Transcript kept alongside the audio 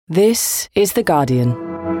This is The Guardian.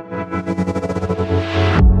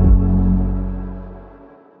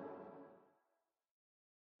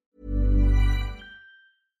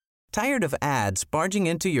 Tired of ads barging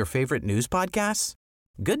into your favorite news podcasts?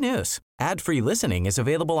 Good news. Ad-free listening is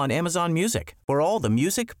available on Amazon Music for all the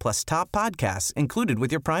music plus top podcasts included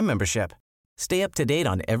with your Prime membership. Stay up to date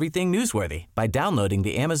on everything newsworthy by downloading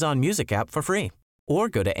the Amazon Music app for free or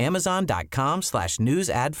go to amazon.com/news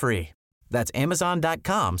ad free. That's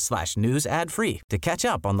amazon.com/news ad free to catch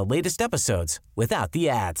up on the latest episodes without the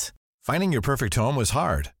ads. Finding your perfect home was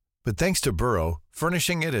hard, but thanks to Burrow,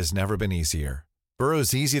 furnishing it has never been easier.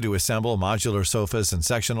 Burrow's easy-to-assemble modular sofas and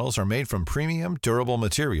sectionals are made from premium, durable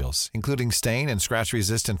materials, including stain and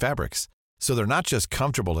scratch-resistant fabrics. So they're not just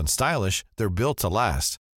comfortable and stylish, they're built to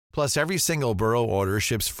last. Plus, every single Burrow order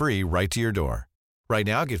ships free right to your door. Right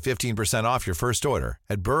now, get 15% off your first order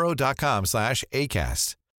at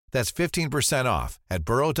burrow.com/ACAST. That's 15% off at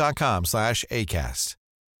burrow.com/ACAST.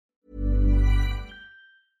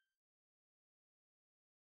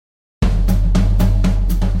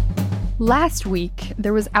 Last week,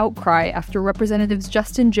 there was outcry after Representatives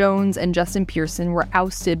Justin Jones and Justin Pearson were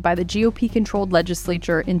ousted by the GOP-controlled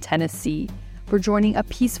legislature in Tennessee for joining a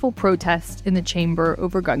peaceful protest in the chamber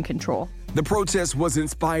over gun control. The protest was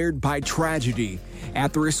inspired by tragedy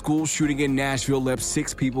after a school shooting in Nashville left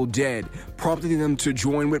 6 people dead, prompting them to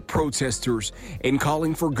join with protesters in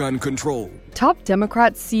calling for gun control. Top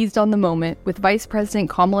Democrats seized on the moment, with Vice President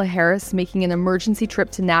Kamala Harris making an emergency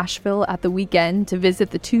trip to Nashville at the weekend to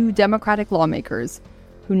visit the 2 Democratic lawmakers,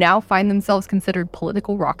 who now find themselves considered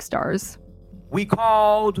political rock stars. We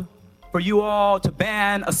called for you all to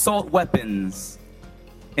ban assault weapons,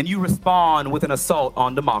 and you respond with an assault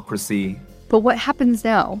on democracy. But what happens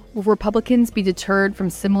now? Will Republicans be deterred from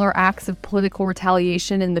similar acts of political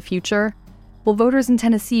retaliation in the future? Will voters in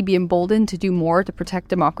Tennessee be emboldened to do more to protect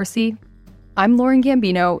democracy? I'm Lauren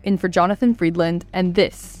Gambino, in for Jonathan Friedland, and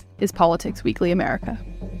this is Politics Weekly America.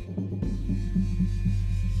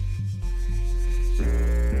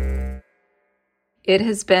 It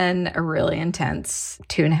has been a really intense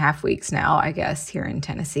 2.5 weeks now, I guess, here in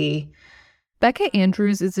Tennessee. Becca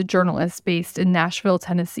Andrews is a journalist based in Nashville,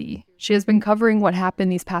 Tennessee. She has been covering what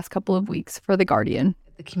happened these past couple of weeks for The Guardian.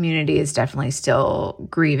 The community is definitely still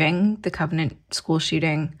grieving the Covenant school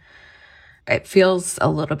shooting. It feels a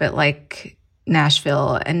little bit like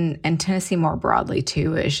Nashville and Tennessee more broadly,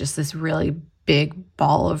 too, is just this really big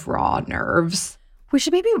ball of raw nerves. We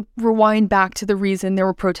should maybe rewind back to the reason there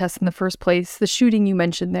were protests in the first place, the shooting you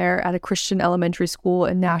mentioned there at a Christian elementary school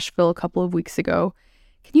in Nashville a couple of weeks ago.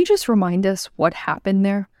 Can you just remind us what happened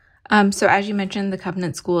there? So as you mentioned, the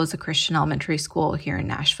Covenant School is a Christian elementary school here in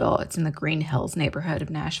Nashville. It's in the Green Hills neighborhood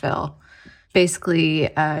of Nashville. Basically,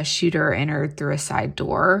 a shooter entered through a side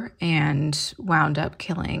door and wound up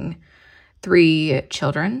killing 3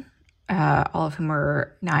 children, all of whom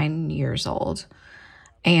were 9 years old,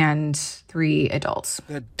 and 3 adults.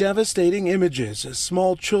 The devastating images of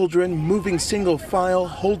small children moving single file,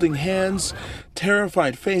 holding hands,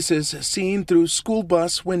 terrified faces seen through school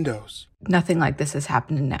bus windows. Nothing like this has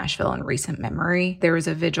happened in Nashville in recent memory. There was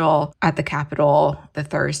a vigil at the Capitol the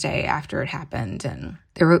Thursday after it happened, and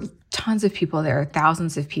there were tons of people there,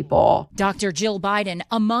 thousands of people. Dr. Jill Biden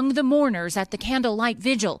among the mourners at the candlelight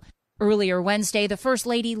vigil. Earlier Wednesday, the First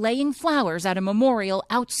Lady laying flowers at a memorial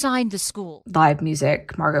outside the school. Live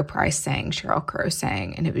music, Margot Price sang, Sheryl Crow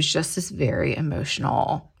sang, and it was just this very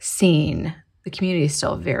emotional scene. The community is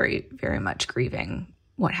still very, very much grieving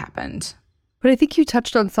what happened. But I think you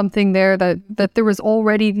touched on something there, that there was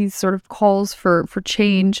already these sort of calls for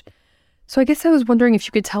change. So I guess I was wondering if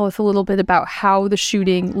you could tell us a little bit about how the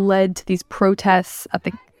shooting led to these protests at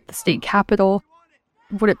the state capitol,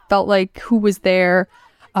 what it felt like, who was there,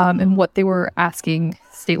 and what they were asking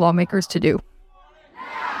state lawmakers to do.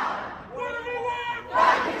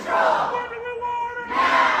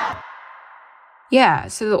 Yeah,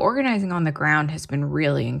 so the organizing on the ground has been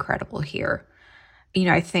really incredible here. You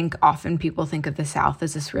know, I think often people think of the South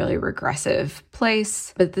as this really regressive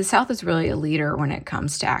place, but the South is really a leader when it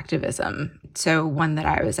comes to activism. So one that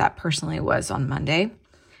I was at personally was on Monday.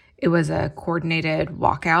 It was a coordinated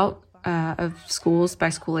walkout of schools by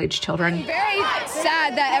school-age children. I'm very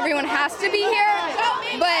sad that everyone has to be here,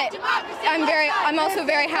 but I'm also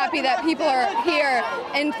very happy that people are here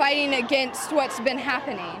and fighting against what's been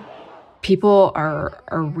happening. People are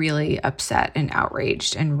really upset and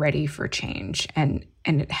outraged and ready for change. And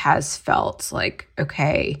it has felt like,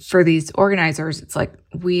 okay, for these organizers, it's like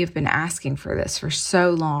we have been asking for this for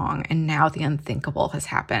so long, and now the unthinkable has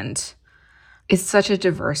happened. It's such a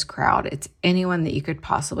diverse crowd. It's anyone that you could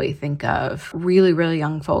possibly think of, really, really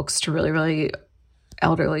young folks to really, really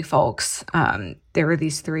elderly folks. There were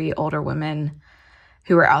these 3 older women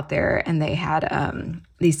who were out there, and they had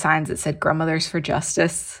these signs that said "Grandmothers for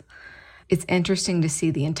Justice." It's interesting to see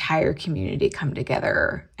the entire community come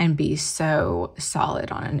together and be so solid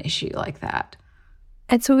on an issue like that.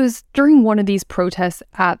 And so it was during one of these protests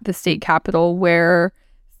at the state capitol where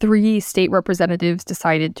 3 state representatives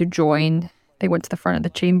decided to join. They went to the front of the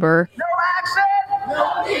chamber. No action!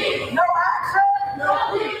 No peace! No action!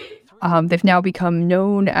 No peace! They've now become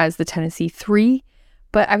known as the Tennessee Three.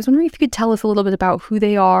 But I was wondering if you could tell us a little bit about who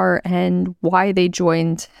they are and why they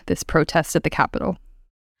joined this protest at the Capitol.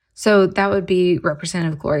 So that would be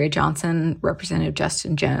Representative Gloria Johnson, Representative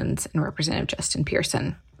Justin Jones, and Representative Justin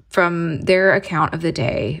Pearson. From their account of the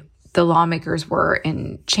day, the lawmakers were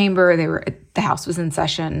in chamber. The House was in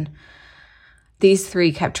session. These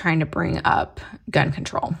 3 kept trying to bring up gun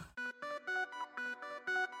control.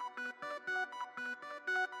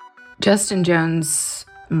 Justin Jones'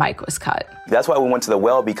 mic was cut. That's why we went to the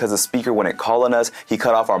well, because the speaker wouldn't call on us. He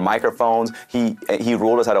cut off our microphones. He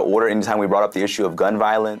ruled us out of order anytime we brought up the issue of gun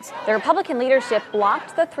violence. The Republican leadership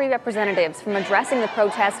blocked the 3 representatives from addressing the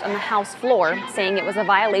protest on the House floor, saying it was a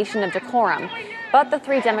violation of decorum. But the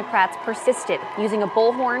 3 Democrats persisted, using a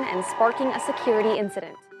bullhorn and sparking a security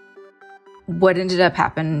incident. What ended up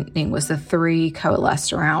happening was the 3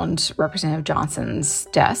 coalesced around Representative Johnson's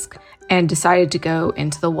desk and decided to go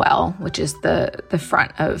into the well, which is the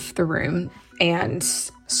front of the room, and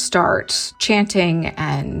start chanting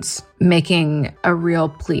and making a real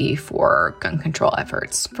plea for gun control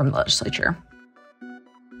efforts from the legislature.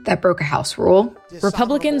 That broke a House rule.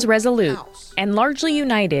 Republicans resolute and largely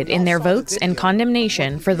united in their votes and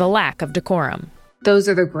condemnation for the lack of decorum. Those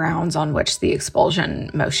are the grounds on which the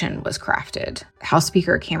expulsion motion was crafted. House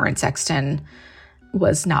Speaker Cameron Sexton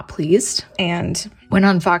was not pleased and went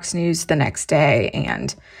on Fox News the next day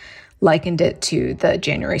and likened it to the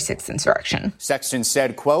January 6th insurrection. Sexton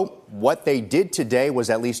said, quote, "What they did today was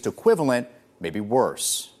at least equivalent, maybe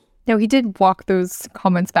worse." Now, he did walk those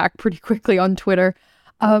comments back pretty quickly on Twitter.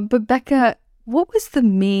 But Becca, what was the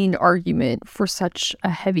main argument for such a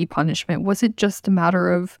heavy punishment? Was it just a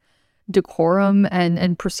matter of decorum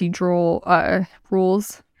and procedural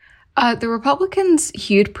rules? The Republicans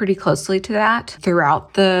hewed pretty closely to that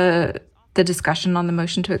throughout the discussion on the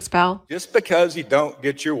motion to expel. Just because you don't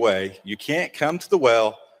get your way, you can't come to the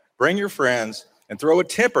well, bring your friends, and throw a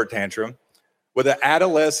temper tantrum with an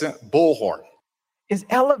adolescent bullhorn. Is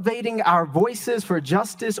elevating our voices for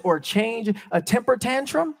justice or change a temper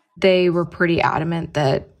tantrum? They were pretty adamant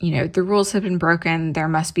that, the rules have been broken. There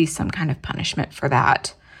must be some kind of punishment for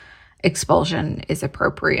that. Expulsion is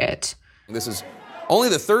appropriate. This is only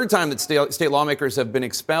the 3rd time that state lawmakers have been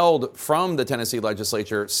expelled from the Tennessee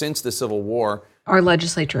legislature since the Civil War. Our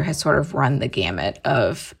legislature has sort of run the gamut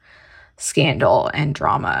of scandal and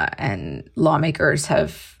drama, and lawmakers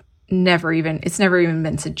have never even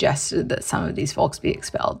been suggested that some of these folks be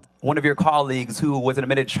expelled. One of your colleagues who was an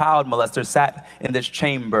admitted child molester sat in this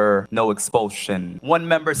chamber, no expulsion. One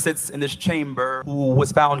member sits in this chamber who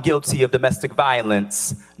was found guilty of domestic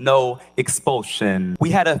violence, no expulsion.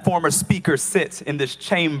 We had a former speaker sit in this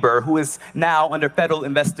chamber who is now under federal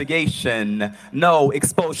investigation, no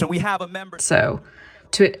expulsion. We have a member. So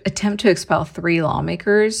to attempt to expel 3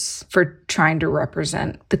 lawmakers for trying to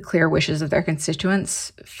represent the clear wishes of their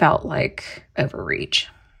constituents felt like overreach.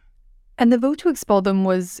 And the vote to expel them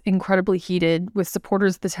was incredibly heated, with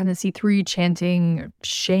supporters of the Tennessee Three chanting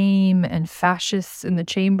shame and fascists in the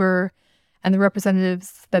chamber, and the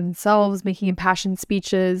representatives themselves making impassioned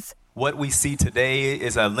speeches. What we see today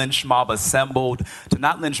is a lynch mob assembled to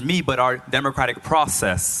not lynch me, but our democratic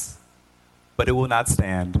process. But it will not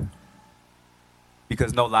stand,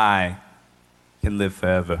 because no lie can live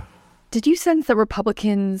forever. Did you sense that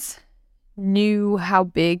Republicans knew how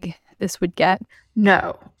big this would get?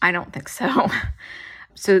 No, I don't think so.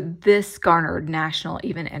 So this garnered national,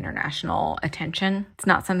 even international attention. It's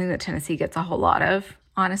not something that Tennessee gets a whole lot of,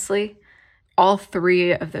 honestly. All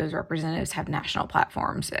 3 of those representatives have national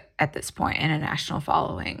platforms at this point and a national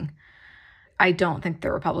following. I don't think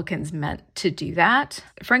the Republicans meant to do that.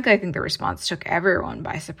 Frankly, I think the response took everyone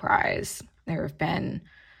by surprise. There have been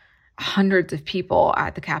hundreds of people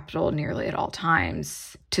at the Capitol nearly at all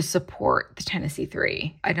times to support the Tennessee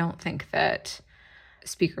Three. I don't think that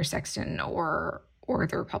Speaker Sexton or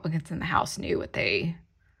the Republicans in the House knew what they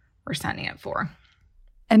were signing up for.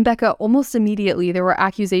 And Becca, almost immediately there were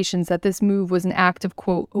accusations that this move was an act of,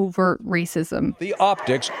 quote, overt racism. The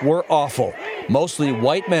optics were awful. Mostly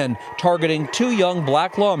white men targeting 2 young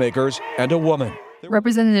black lawmakers and a woman.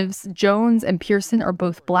 Representatives Jones and Pearson are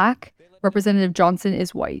both black. Representative Johnson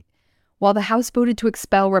is white. While the House voted to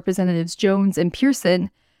expel Representatives Jones and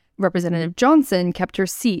Pearson, Representative Johnson kept her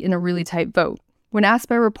seat in a really tight vote. When asked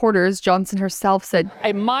by reporters, Johnson herself said,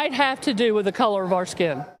 "It might have to do with the color of our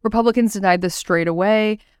skin." Republicans denied this straight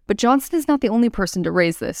away, but Johnson is not the only person to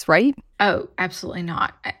raise this, right? Oh, absolutely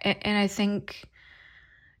not. And I think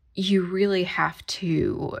you really have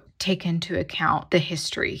to take into account the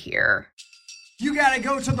history here. You got to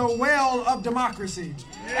go to the well of democracy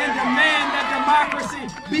and demand that democracy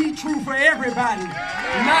be true for everybody,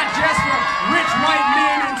 not just for rich white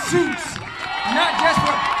men in suits, not just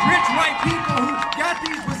for rich white people who got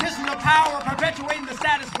these positions of power perpetuating the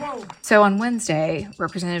status quo. So on Wednesday,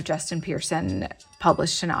 Representative Justin Pearson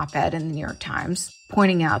published an op-ed in the New York Times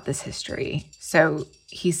pointing out this history. So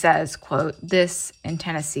he says, quote, "This in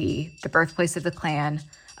Tennessee, the birthplace of the Klan,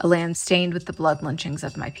 a land stained with the blood lynchings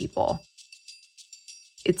of my people."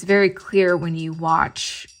 It's very clear when you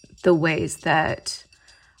watch the ways that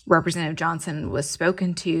Representative Johnson was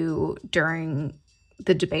spoken to during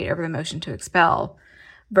the debate over the motion to expel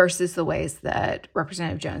versus the ways that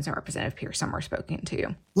Representative Jones and Representative Pearson were spoken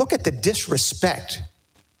to. Look at the disrespect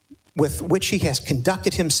with which he has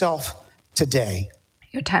conducted himself today.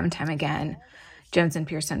 Time and time again, Jones and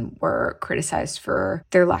Pearson were criticized for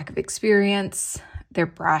their lack of experience, their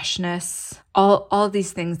brashness, all of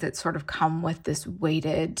these things that sort of come with this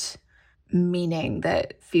weighted meaning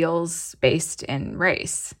that feels based in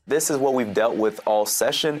race. This is what we've dealt with all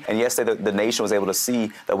session. And yesterday, the nation was able to see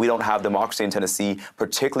that we don't have democracy in Tennessee,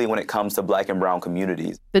 particularly when it comes to Black and brown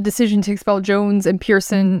communities. The decision to expel Jones and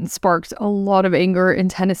Pearson sparked a lot of anger in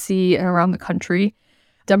Tennessee and around the country.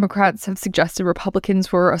 Democrats have suggested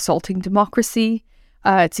Republicans were assaulting democracy.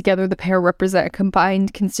 Together, the pair represent a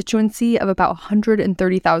combined constituency of about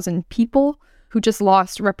 130,000 people who just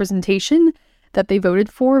lost representation that they voted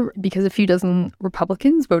for because a few dozen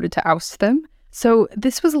Republicans voted to oust them. So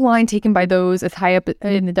this was a line taken by those as high up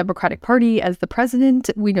in the Democratic Party as the president.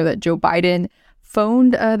 We know that Joe Biden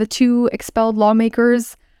phoned the two expelled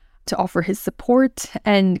lawmakers to offer his support,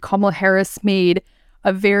 and Kamala Harris made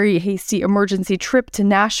a very hasty emergency trip to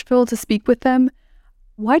Nashville to speak with them.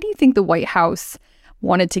 Why do you think the White House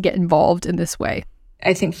wanted to get involved in this way?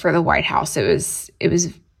 I think for the White House, it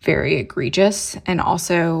was very egregious and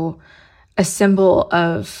also a symbol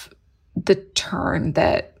of the turn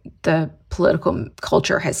that the political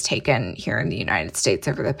culture has taken here in the United States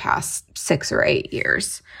over the past 6 or 8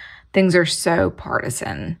 years. Things are so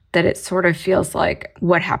partisan that it sort of feels like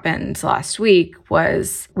what happened last week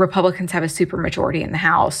was Republicans have a supermajority in the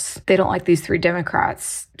House. They don't like these 3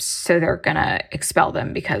 Democrats, so they're going to expel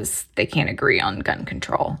them because they can't agree on gun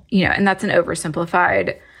control. And that's an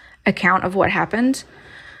oversimplified account of what happened,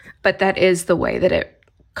 but that is the way that it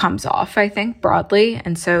comes off, I think, broadly.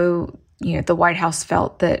 And so, the White House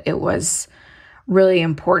felt that it was really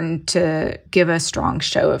important to give a strong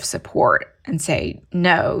show of support and say,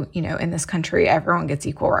 no, in this country, everyone gets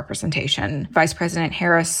equal representation. Vice President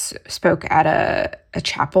Harris spoke at a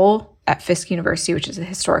chapel at Fisk University, which is a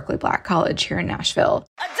historically Black college here in Nashville.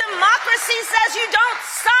 A democracy says you don't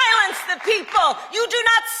silence the people. You do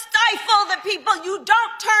not stifle the people. You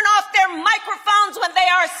don't turn off their microphones when they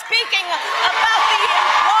are speaking about the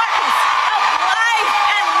importance of life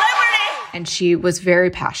and liberty. And she was very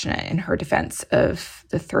passionate in her defense of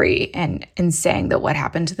the 3 and in saying that what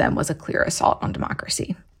happened to them was a clear assault on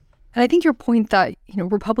democracy. And I think your point that,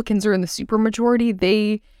 Republicans are in the supermajority,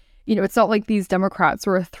 they, it's not like these Democrats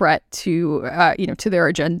were a threat to, to their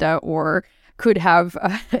agenda or could have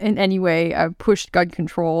in any way pushed gun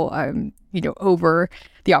control, over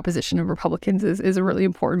the opposition of Republicans is a really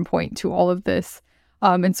important point to all of this.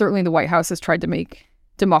 And certainly the White House has tried to make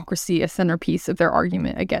democracy a centerpiece of their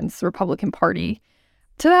argument against the Republican Party.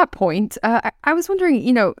 To that point, I was wondering,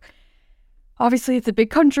 obviously it's a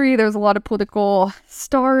big country, there's a lot of political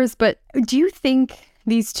stars, but do you think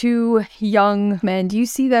these 2 young men, do you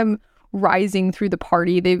see them rising through the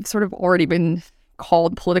party? They've sort of already been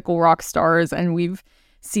called political rock stars, and we've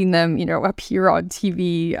seen them, appear on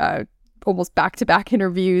TV, almost back-to-back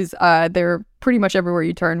interviews. They're pretty much everywhere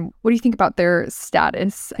you turn. What do you think about their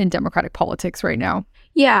status in Democratic politics right now?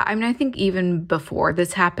 Yeah, I think even before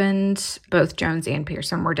this happened, both Jones and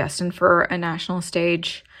Pearson were destined for a national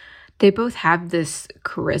stage. They both have this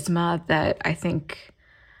charisma that I think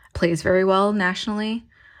plays very well nationally.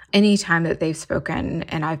 Any time that they've spoken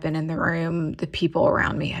and I've been in the room, the people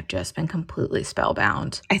around me have just been completely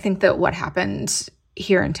spellbound. I think that what happened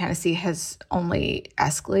here in Tennessee has only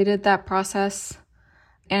escalated that process.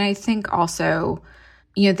 And I think also,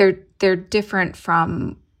 they're different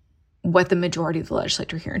from what the majority of the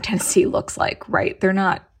legislature here in Tennessee looks like, right? They're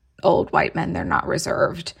not old white men. They're not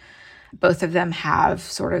reserved. Both of them have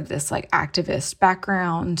sort of this like activist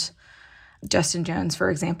background. Justin Jones, for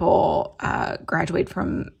example, graduated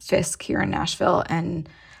from Fisk here in Nashville and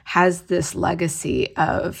has this legacy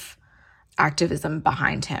of activism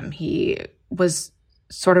behind him. He was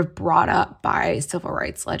sort of brought up by civil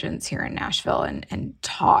rights legends here in Nashville and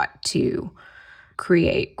taught to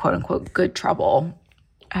create, quote unquote, good trouble,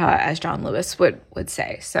 as John Lewis would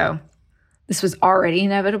say. So this was already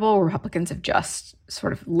inevitable. Republicans have just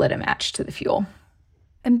sort of lit a match to the fuel.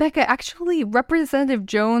 And Becca, actually, Representative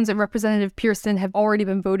Jones and Representative Pearson have already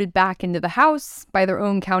been voted back into the House by their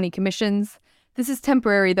own county commissions. This is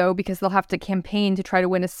temporary, though, because they'll have to campaign to try to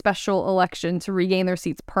win a special election to regain their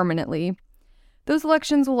seats permanently. Those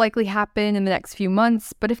elections will likely happen in the next few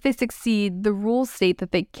months, but if they succeed, the rules state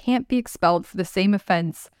that they can't be expelled for the same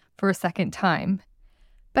offense for a second time.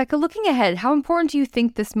 Becca, looking ahead, how important do you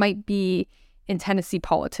think this might be in Tennessee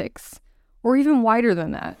politics? Or even wider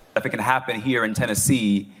than that? If it can happen here in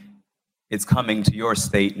Tennessee, it's coming to your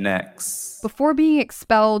state next. Before being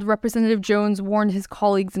expelled, Representative Jones warned his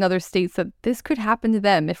colleagues in other states that this could happen to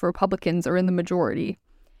them if Republicans are in the majority.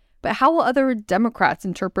 But how will other Democrats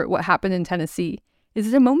interpret what happened in Tennessee? Is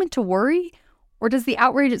it a moment to worry? Or does the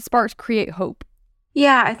outrage it sparked create hope?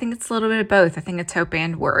 Yeah, I think it's a little bit of both. I think it's hope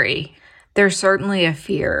and worry. There's certainly a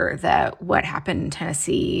fear that what happened in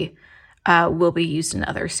Tennessee will be used in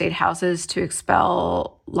other state houses to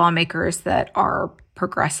expel lawmakers that are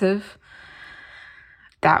progressive.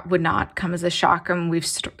 That would not come as a shock, and we've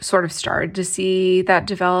sort of started to see that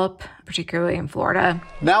develop, particularly in Florida.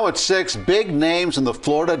 Now at 6, big names in the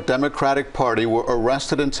Florida Democratic Party were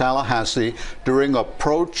arrested in Tallahassee during a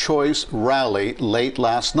pro-choice rally late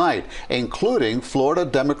last night, including Florida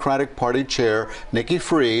Democratic Party Chair Nikki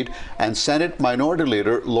Fried and Senate Minority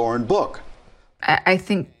Leader Lauren Book. I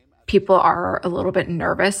think people are a little bit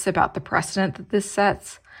nervous about the precedent that this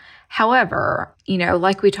sets. However,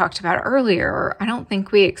 like we talked about earlier, I don't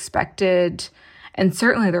think we expected, and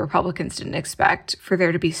certainly the Republicans didn't expect, for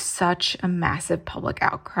there to be such a massive public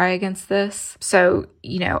outcry against this. So,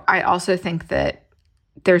 I also think that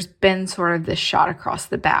there's been sort of this shot across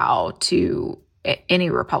the bow to any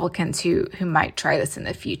Republicans who might try this in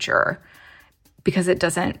the future, because it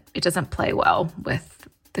doesn't play well with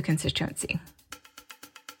the constituency.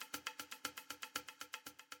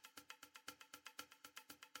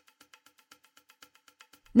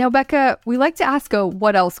 Now, Becca, we like to ask a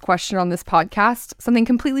what else question on this podcast, something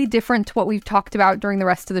completely different to what we've talked about during the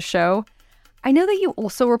rest of the show. I know that you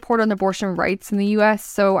also report on abortion rights in the U.S.,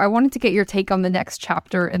 so I wanted to get your take on the next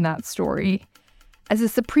chapter in that story. As the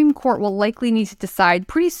Supreme Court will likely need to decide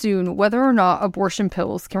pretty soon whether or not abortion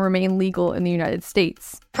pills can remain legal in the United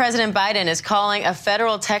States. President Biden is calling a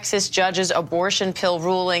federal Texas judge's abortion pill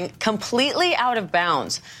ruling completely out of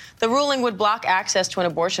bounds. The ruling would block access to an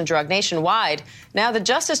abortion drug nationwide. Now the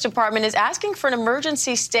Justice Department is asking for an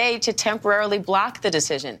emergency stay to temporarily block the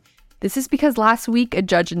decision. This is because last week, a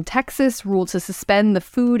judge in Texas ruled to suspend the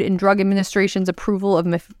Food and Drug Administration's approval of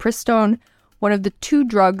mifepristone, one of the 2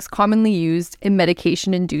 drugs commonly used in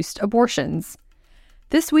medication-induced abortions.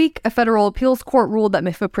 This week, a federal appeals court ruled that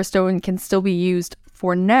mifepristone can still be used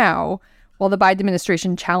for now, while the Biden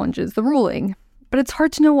administration challenges the ruling. But it's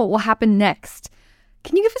hard to know what will happen next.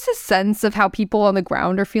 Can you give us a sense of how people on the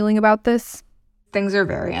ground are feeling about this? Things are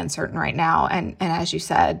very uncertain right now. And as you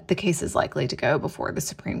said, the case is likely to go before the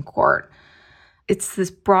Supreme Court. It's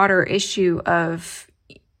this broader issue of,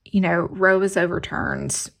 Roe was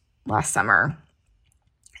overturned last summer.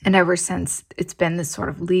 And ever since, it's been this sort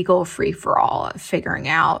of legal free-for-all of figuring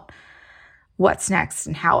out what's next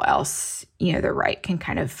and how else, the right can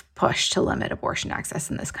kind of push to limit abortion access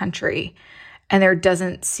in this country. And there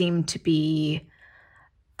doesn't seem to be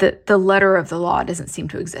the letter of the law doesn't seem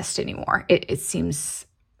to exist anymore. It seems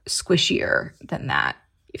squishier than that.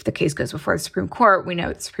 If the case goes before the Supreme Court, we know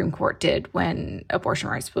what the Supreme Court did when abortion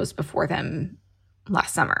rights was before them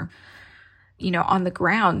last summer. On the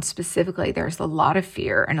ground specifically, there's a lot of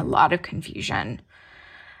fear and a lot of confusion.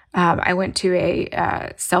 I went to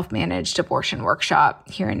a self-managed abortion workshop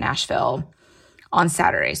here in Nashville on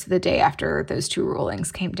Saturday, so the day after those 2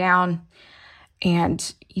 rulings came down.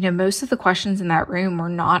 And, most of the questions in that room were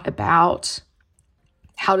not about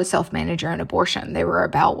how to self-manage your own abortion. They were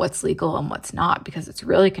about what's legal and what's not, because it's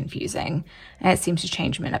really confusing and it seems to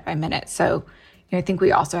change minute by minute. So, I think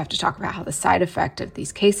we also have to talk about how the side effect of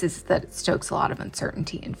these cases is that it stokes a lot of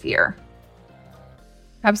uncertainty and fear.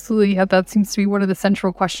 Absolutely. Yeah, that seems to be one of the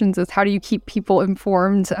central questions, is how do you keep people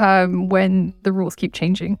informed when the rules keep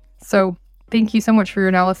changing? So thank you so much for your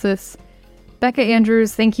analysis. Becca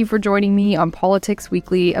Andrews, thank you for joining me on Politics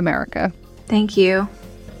Weekly America. Thank you.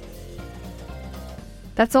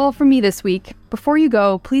 That's all from me this week. Before you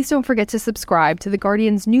go, please don't forget to subscribe to The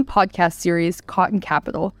Guardian's new podcast series, Caught in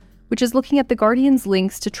Capital, which is looking at The Guardian's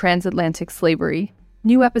links to transatlantic slavery.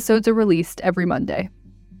 New episodes are released every Monday.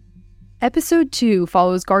 Episode 2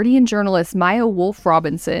 follows Guardian journalist Maya Wolf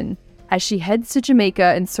Robinson as she heads to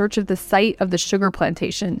Jamaica in search of the site of the sugar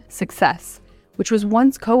plantation, Success, which was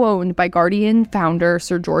once co-owned by Guardian founder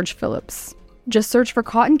Sir George Phillips. Just search for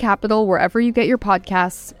Caught in Capital wherever you get your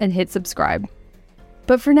podcasts and hit subscribe.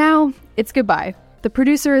 But for now, it's goodbye. The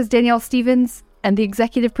producer is Danielle Stevens, and the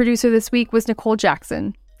executive producer this week was Nicole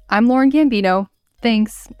Jackson. I'm Lauren Gambino.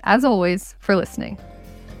 Thanks, as always, for listening.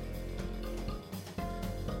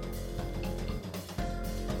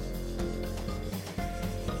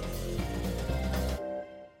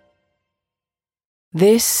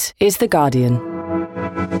 This is The Guardian.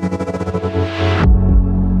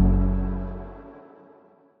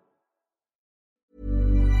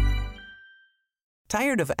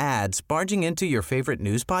 Tired of ads barging into your favorite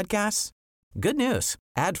news podcasts? Good news.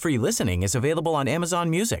 Ad-free listening is available on Amazon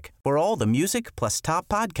Music for all the music plus top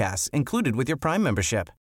podcasts included with your Prime membership.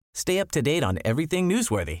 Stay up to date on everything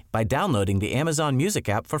newsworthy by downloading the Amazon Music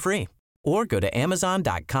app for free or go to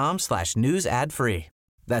amazon.com/news ad free.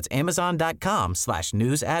 That's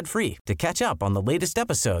amazon.com/news ad free to catch up on the latest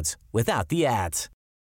episodes without the ads.